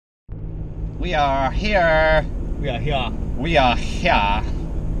We are here. We are here. We are here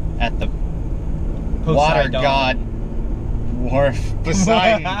at the Poseidon. Water God Wharf,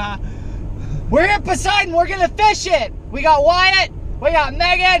 Poseidon. We're at Poseidon. We're gonna fish it. We got Wyatt. We got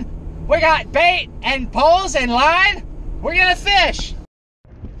Megan. We got bait and poles and line. We're gonna fish.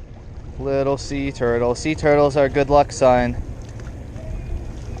 Little sea turtle. Sea turtles are a good luck sign.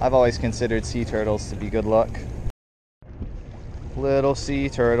 I've always considered sea turtles to be good luck. Little sea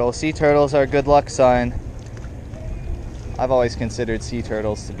turtle. Sea turtles are a good luck sign. I've always considered sea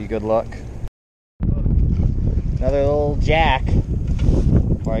turtles to be good luck. Another little jack.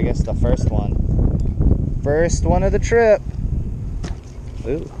 Or I guess the first one. First one of the trip.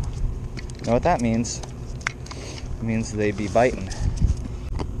 Ooh. Know what that means? It means they be biting.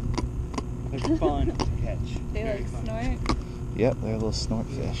 They're fun to catch. They like snort? Yep, they're little snort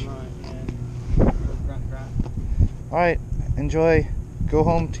fish. Yeah. Alright, enjoy. Go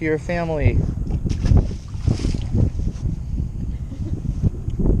home to your family.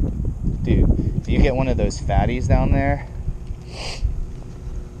 Dude, do you get one of those fatties down there?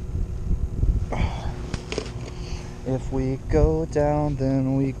 If we go down,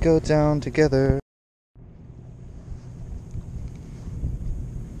 then we go down together.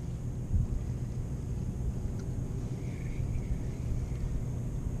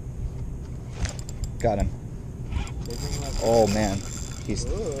 Got him. Oh man, he's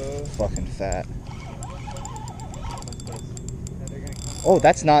fucking fat. Oh,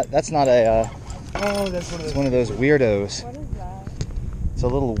 that's not a. Oh, that's it's one of those weirdos. What is that? It's a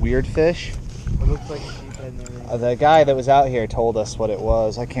little weird fish. It looks like a sheephead and everything. The guy that was out here told us what it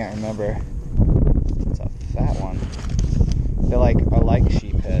was. I can't remember. It's a fat one. They are like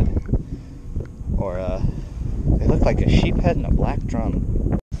sheephead, or they look like a sheephead and a black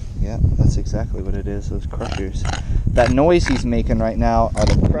drum. Yeah, that's exactly what it is. Those crushers. That noise he's making right now are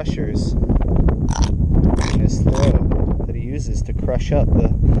the crushers in his throat that he uses to crush up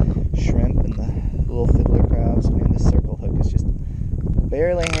the shrimp and the little fiddler crabs. Man, this circle hook is just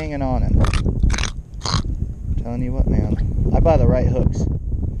barely hanging on him. I'm telling you what, man. I buy the right hooks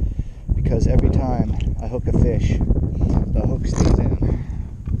because every time I hook a fish, the hook stays in.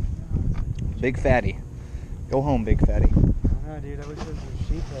 Big fatty. Go home, big fatty. Oh, dude, I wish it was a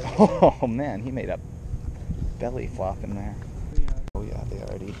sheephead. Oh man, he made a belly flop in there. Oh yeah, they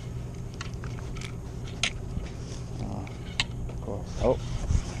already. Of course. Oh,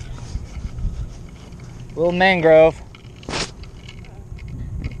 little mangrove.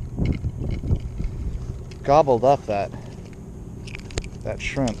 Gobbled up that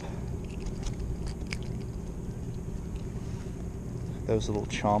shrimp. Those little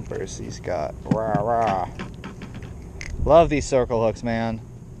chompers he's got. Rah rah. Love these circle hooks, man.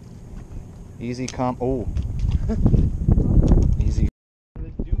 Easy oh. Easy.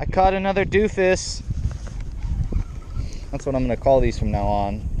 I caught another doofus. That's what I'm gonna call these from now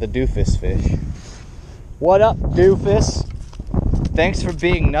on. The doofus fish. What up, doofus? Thanks for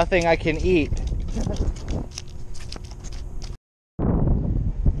being nothing I can eat.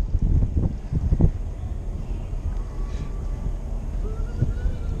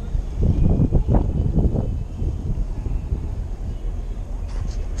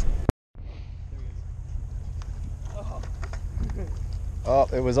 Oh,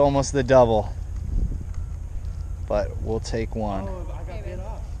 it was almost the double, but we'll take one. Oh, I got bit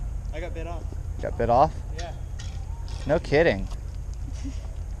off. I got bit off. Got bit off? Yeah. No kidding.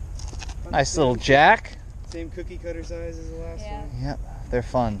 Nice little jack. Same cookie cutter size as the last one. Yep, they're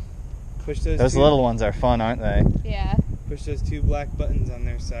fun. Push Those little ones are fun, aren't they? Yeah. Push those two black buttons on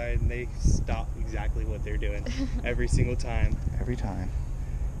their side and they stop exactly what they're doing every single time. Every time.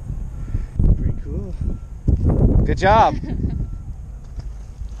 Pretty cool. Good job.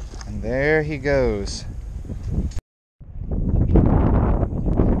 And there he goes.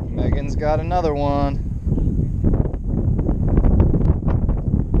 Megan's got another one.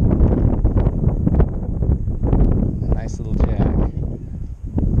 A nice little jack.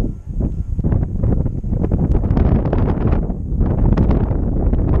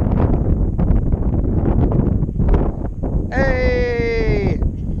 Hey!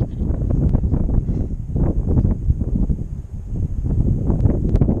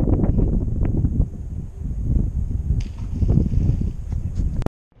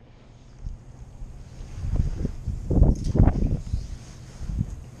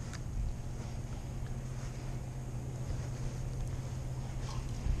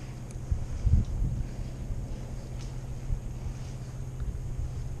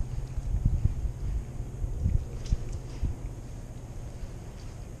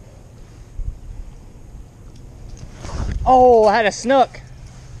 Oh, I had a snook.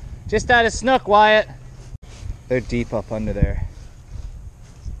 Just out of Snook, Wyatt. They're deep up under there.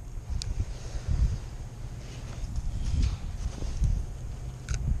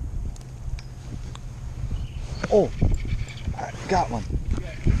 Oh, I got one.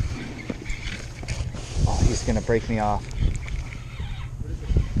 Oh, he's gonna break me off.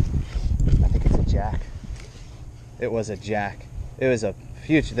 I think it's a jack. It was a jack. It was a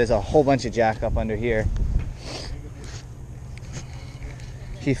huge, there's a whole bunch of jack up under here.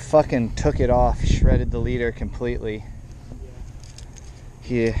 He fucking took it off, shredded the leader completely.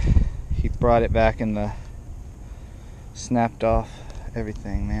 He brought it back and snapped off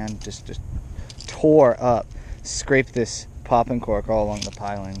everything, man. Just tore up, scraped this popping cork all along the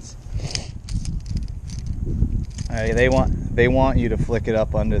pilings. Alright, they want you to flick it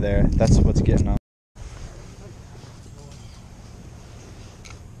up under there. That's what's getting them.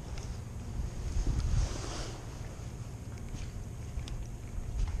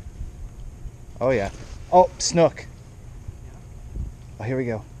 Oh yeah. Oh, Snook. Oh, here we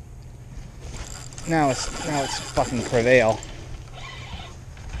go. Now it's fucking Prevail.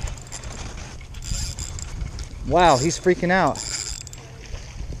 Wow, he's freaking out.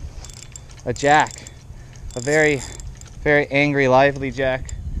 A jack. A very, very angry, lively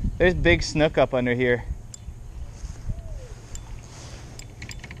jack. There's big Snook up under here.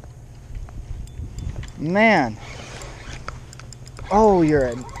 Man. Oh, you're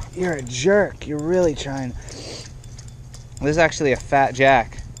a jerk. You're really trying. This is actually a fat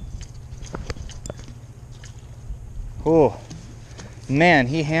jack. Oh, man,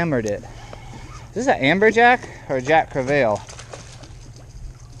 he hammered it. Is this an amberjack or a Jack Crevalle?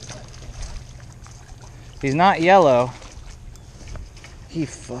 He's not yellow. He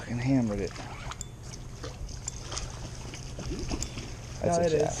fucking hammered it. That's a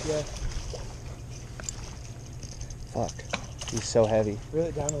jack. Yeah. Fuck. He's so heavy. Reel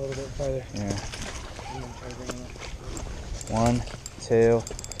it down a little bit farther. Yeah. 1, 2,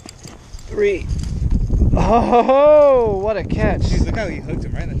 3. Oh, what a catch! Dude, look how he hooked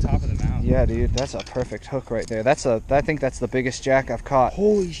him right in the top of the mouth. Yeah, dude, that's a perfect hook right there. I think that's the biggest jack I've caught.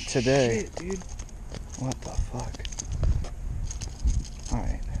 Holy today. shit, dude! What the fuck? All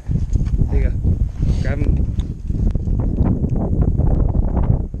right. There you go. Grab him.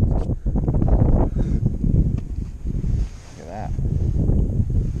 Look at that.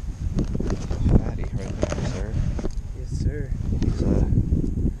 Fatty right there, sir. Yes, sir. He's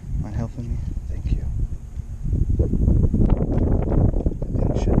mind helping me? Thank you. I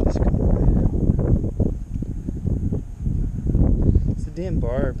think should just go right out. It's a damn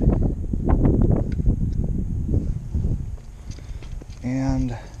barb.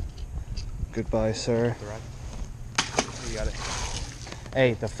 And goodbye, sir. You got it.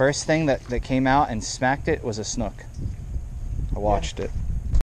 Hey, the first thing that came out and smacked it was a Snook. I watched it.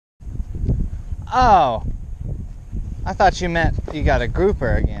 Oh! I thought you meant you got a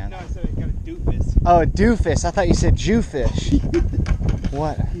grouper again. No, I said I got a doofus. Oh, a doofus. I thought you said Jewfish.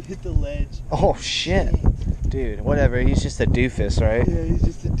 What? He hit the ledge. Oh, shit. Dude, whatever. He's just a doofus, right? Yeah, he's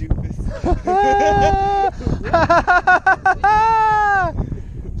just a doofus.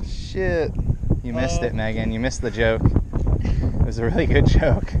 Shit. You missed it, Megan. You missed the joke. It was a really good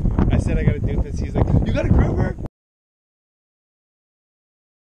joke. I said I got a doofus. He's like, you got a grouper?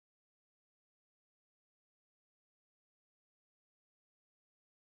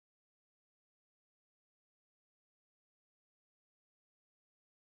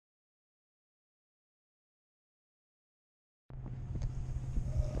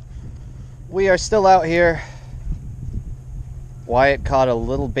 We are still out here. Wyatt caught a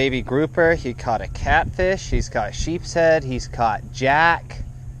little baby grouper. He caught a catfish. He's caught sheep's head. He's caught jack.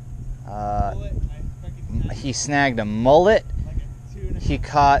 He snagged a mullet. He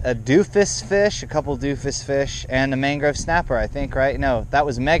caught a doofus fish, a couple doofus fish, and a mangrove snapper, I think, right? No, that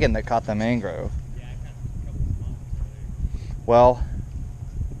was Megan that caught the mangrove. Yeah, I caught a couple small ones earlier. Well,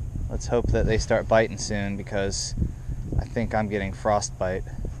 let's hope that they start biting soon because I think I'm getting frostbite.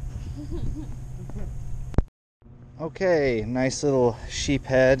 Okay, nice little sheep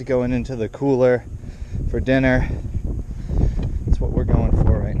head going into the cooler for dinner. That's what we're going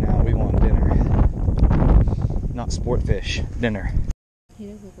for right now. We want dinner. Not sport fish, dinner. He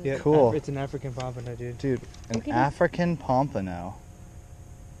does look like Yeah, Cool. It's an African pompano, dude. Dude, an Look at him. African pompano.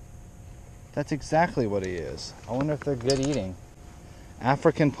 That's exactly what he is. I wonder if they're good eating.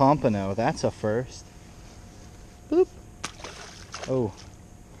 African pompano, that's a first. Boop. Oh.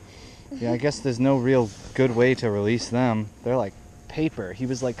 Yeah, I guess there's no real good way to release them. They're like paper. He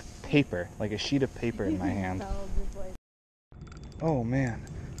was like paper, like a sheet of paper in my hand. Fell just like- Oh man,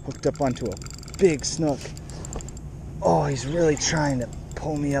 hooked up onto a big snook. Oh, he's really trying to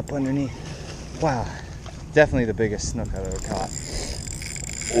pull me up underneath. Wow, definitely the biggest snook I've ever caught.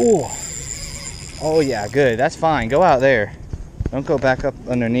 Ooh. Oh yeah, good. That's fine. Go out there. Don't go back up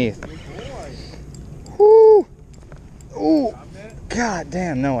underneath. Woo! Ooh! God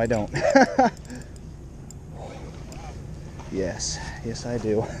damn, no I don't. Yes, yes I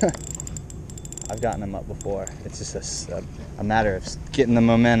do. I've gotten them up before. It's just a matter of getting the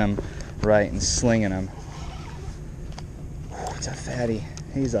momentum right and slinging them. Ooh, it's a fatty.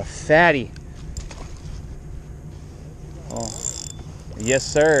 He's a fatty. Oh, yes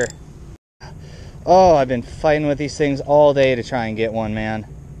sir. Oh, I've been fighting with these things all day to try and get one, man.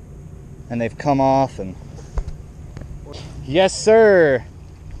 And they've come off and... Yes, sir!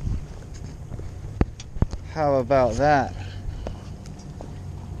 How about that?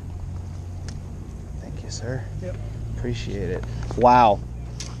 Thank you, sir. Yep. Appreciate it. Wow.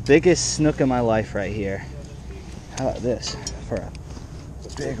 Biggest snook of my life right here. How about this for a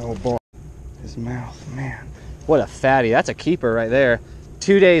big old boy? His mouth, man. What a fatty. That's a keeper right there.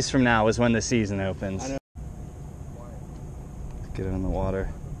 2 days from now is when the season opens. Get it in the water.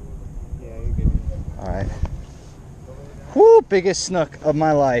 Yeah, you're good. All right. Whoo, biggest snook of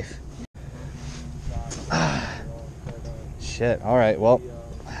my life. Shit. All right. Well,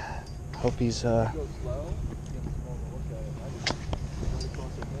 hope he's all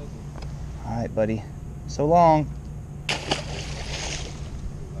right, buddy. So long.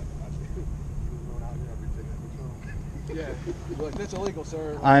 Yeah, that's illegal,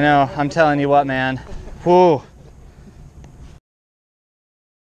 sir. I know. I'm telling you what, man. Whoo.